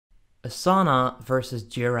Asana versus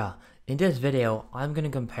Jira. In this video, I'm going to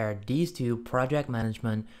compare these two project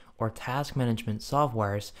management or task management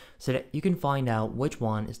softwares so that you can find out which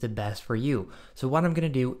one is the best for you. So what I'm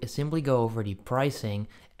going to do is simply go over the pricing,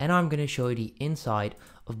 and I'm going to show you the inside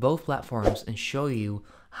of both platforms and show you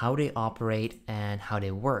how they operate and how they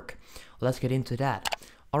work. Let's get into that.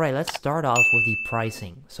 Alright, let's start off with the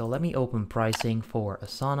pricing. So let me open pricing for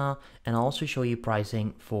Asana and also show you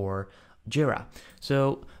pricing for Jira.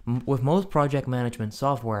 So with most project management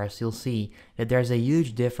softwares, you'll see that there's a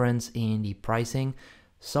huge difference in the pricing.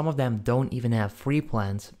 Some of them don't even have free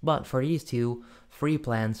plans, but for these two, free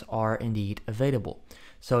plans are indeed available.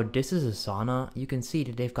 So this is Asana. You can see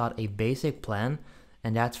that they've got a basic plan,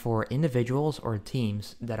 and that's for individuals or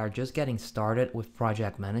teams that are just getting started with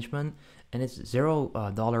project management, and it's $0,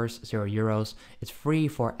 €0. It's free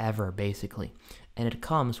forever basically, and it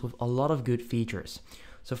comes with a lot of good features.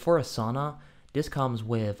 So for Asana, this comes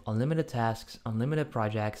with unlimited tasks, unlimited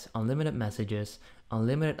projects, unlimited messages,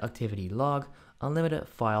 unlimited activity log, unlimited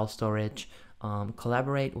file storage,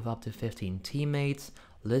 collaborate with up to 15 teammates,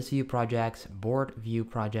 list view projects, board view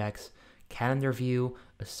projects, calendar view,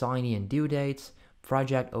 assignee and due dates,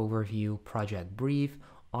 project overview, project brief,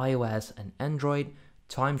 iOS and Android,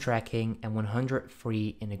 time tracking, and 100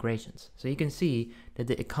 free integrations. So you can see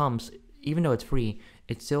that it comes, even though it's free,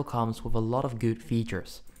 it still comes with a lot of good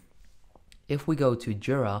features. If we go to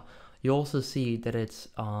Jira, you also see that it's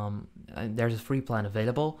there's a free plan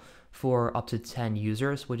available for up to 10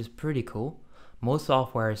 users, which is pretty cool. Most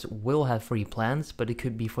softwares will have free plans, but it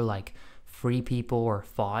could be for like 3 people or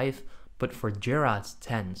 5, but for Jira it's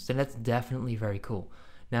 10, so that's definitely very cool.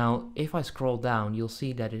 Now, if I scroll down, you'll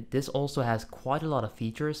see that this also has quite a lot of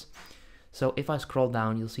features. So if I scroll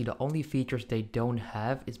down, you'll see the only features they don't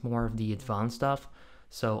have is more of the advanced stuff.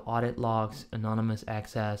 So audit logs, anonymous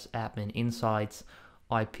access, admin insights,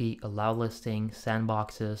 IP allow listing,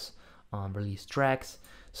 sandboxes, release tracks.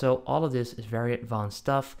 So all of this is very advanced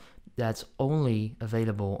stuff that's only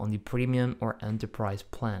available on the premium or enterprise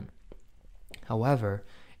plan. However,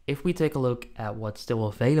 if we take a look at what's still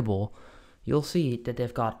available, you'll see that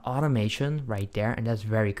they've got automation right there, and that's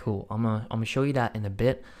very cool. I'm gonna show you that in a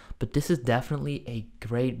bit, but this is definitely a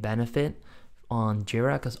great benefit on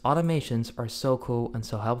Jira because automations are so cool and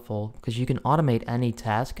so helpful because you can automate any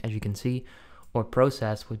task, as you can see, or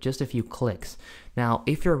process with just a few clicks. Now,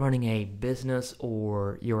 if you're running a business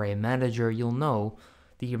or you're a manager, you'll know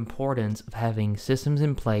the importance of having systems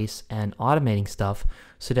in place and automating stuff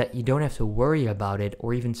so that you don't have to worry about it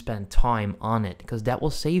or even spend time on it, because that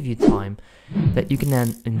will save you time that you can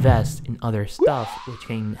then invest in other stuff which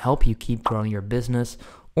can help you keep growing your business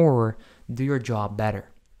or do your job better.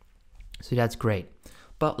 So that's great.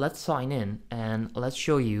 But let's sign in and let's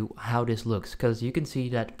show you how this looks, because you can see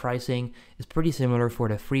that pricing is pretty similar for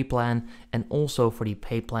the free plan and also for the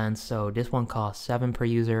paid plan. So this one costs 7 per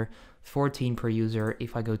user, 14 per user.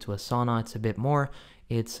 If I go to Asana, it's a bit more.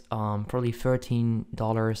 It's probably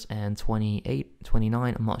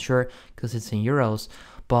 $13.28, I'm not sure because it's in euros.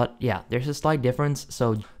 But yeah, there's a slight difference.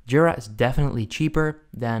 So Jira is definitely cheaper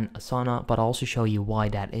than Asana, but I'll also show you why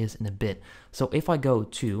that is in a bit. So if I go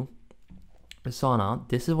to Asana,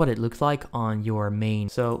 this is what it looks like on your main.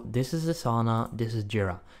 So this is Asana, this is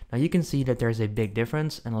Jira. Now you can see that there's a big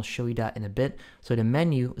difference, and I'll show you that in a bit. So the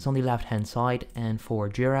menu is on the left hand side, and for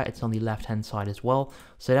Jira it's on the left hand side as well.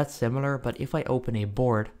 So that's similar, but if I open a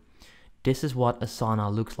board, this is what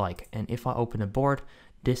Asana looks like. And if I open a board,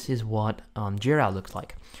 this is what Jira looks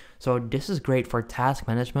like. So this is great for task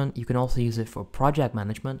management. You can also use it for project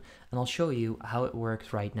management, and I'll show you how it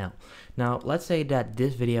works right now. Now let's say that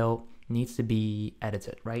this video needs to be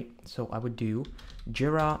edited, right? So I would do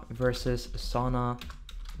Jira versus Asana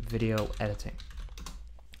video editing.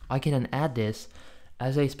 I can then add this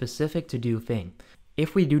as a specific to-do thing.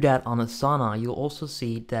 If we do that on Asana, you'll also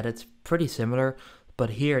see that it's pretty similar, but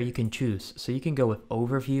here you can choose. So you can go with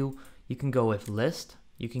overview, you can go with list,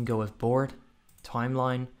 you can go with board,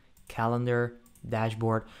 timeline, calendar,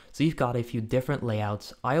 dashboard. So you've got a few different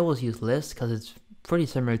layouts. I always use list because it's pretty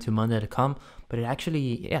similar to Monday.com, but it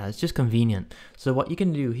actually, yeah, it's just convenient. So what you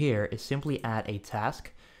can do here is simply add a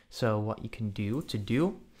task. So what you can do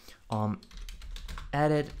to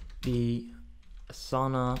edit the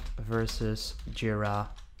Asana versus Jira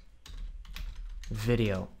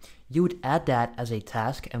video. You would add that as a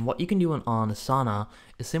task, and what you can do on Asana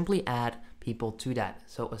is simply add people to that,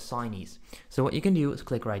 so assignees. So what you can do is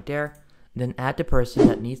click right there, then add the person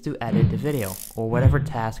that needs to edit the video or whatever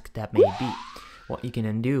task that may be. What you can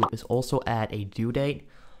then do is also add a due date.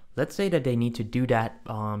 Let's say that they need to do that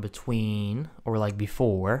between or like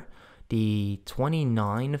before the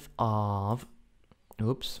 29th of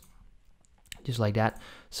just like that.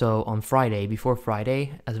 So on Friday, before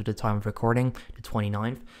Friday, as of the time of recording, the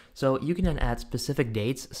 29th. So you can then add specific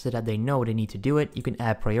dates so that they know they need to do it. You can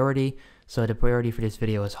add priority. So the priority for this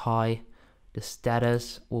video is high. The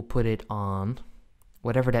status, we'll put it on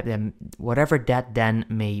whatever that then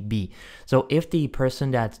may be. So if the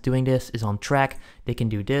person that's doing this is on track, they can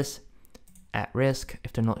do this. At risk,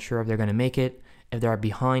 if they're not sure if they're going to make it. If they're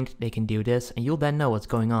behind, they can do this, and you'll then know what's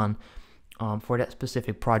going on for that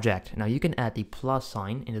specific project. Now you can add the plus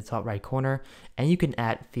sign in the top right corner, and you can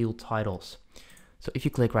add field titles. So if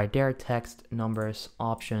you click right there, text, numbers,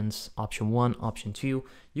 options, option 1, option 2,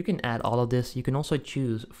 you can add all of this. You can also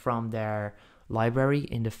choose from their library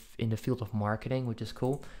in the field of marketing, which is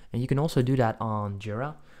cool. And you can also do that on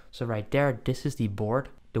Jira. So right there, this is the board.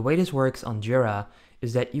 The way this works on Jira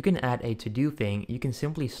is that you can add a to-do thing. You can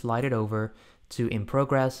simply slide it over to in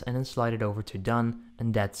progress and then slide it over to done,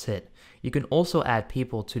 and that's it. You can also add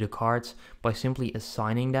people to the cards by simply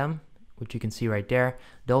assigning them, which you can see right there.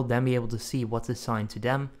 They'll then be able to see what's assigned to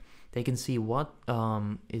them. They can see what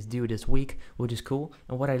is due this week, which is cool.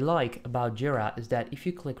 And what I like about Jira is that if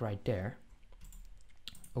you click right there,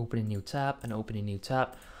 open a new tab and open a new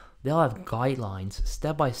tab, they'll have guidelines,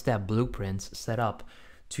 step-by-step blueprints set up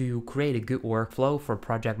to create a good workflow for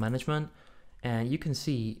project management. And you can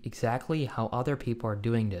see exactly how other people are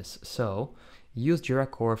doing this. So use Jira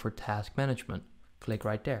Core for task management. Click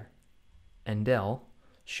right there. And they'll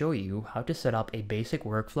show you how to set up a basic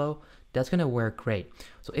workflow that's going to work great.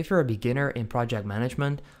 So if you're a beginner in project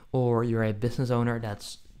management, or you're a business owner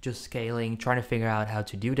that's just scaling, trying to figure out how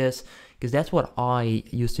to do this, because that's what I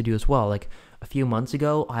used to do as well. Like a few months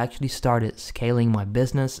ago, I actually started scaling my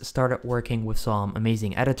business, started working with some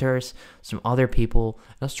amazing editors, some other people.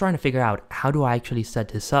 I was trying to figure out how do I actually set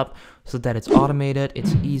this up so that it's automated,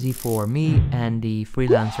 it's easy for me and the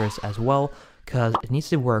freelancers as well, because it needs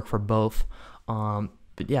to work for both.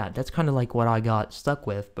 But yeah, that's kind of like what I got stuck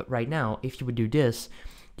with. But right now, if you would do this,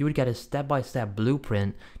 you would get a step-by-step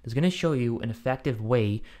blueprint that's going to show you an effective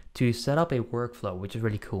way to set up a workflow, which is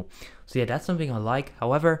really cool. So yeah, that's something I like.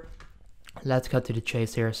 However, let's cut to the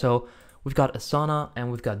chase here. So we've got Asana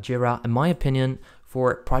and we've got Jira. In my opinion,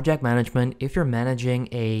 for project management, if you're managing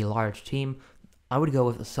a large team, I would go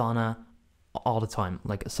with Asana all the time.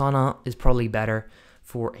 Like Asana is probably better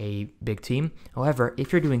for a big team. However,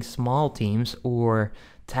 if you're doing small teams or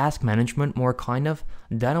task management more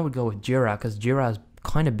then I would go with Jira, because Jira is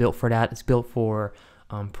kind of built for that. It's built for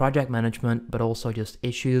project management, but also just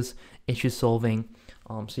issue solving.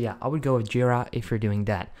 So yeah, I would go with Jira if you're doing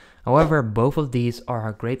that. However, both of these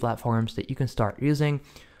are great platforms that you can start using.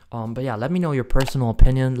 But yeah, let me know your personal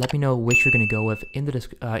opinion. Let me know which you're going to go with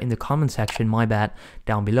in the comment section,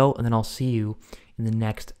 down below, and then I'll see you in the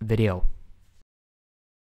next video.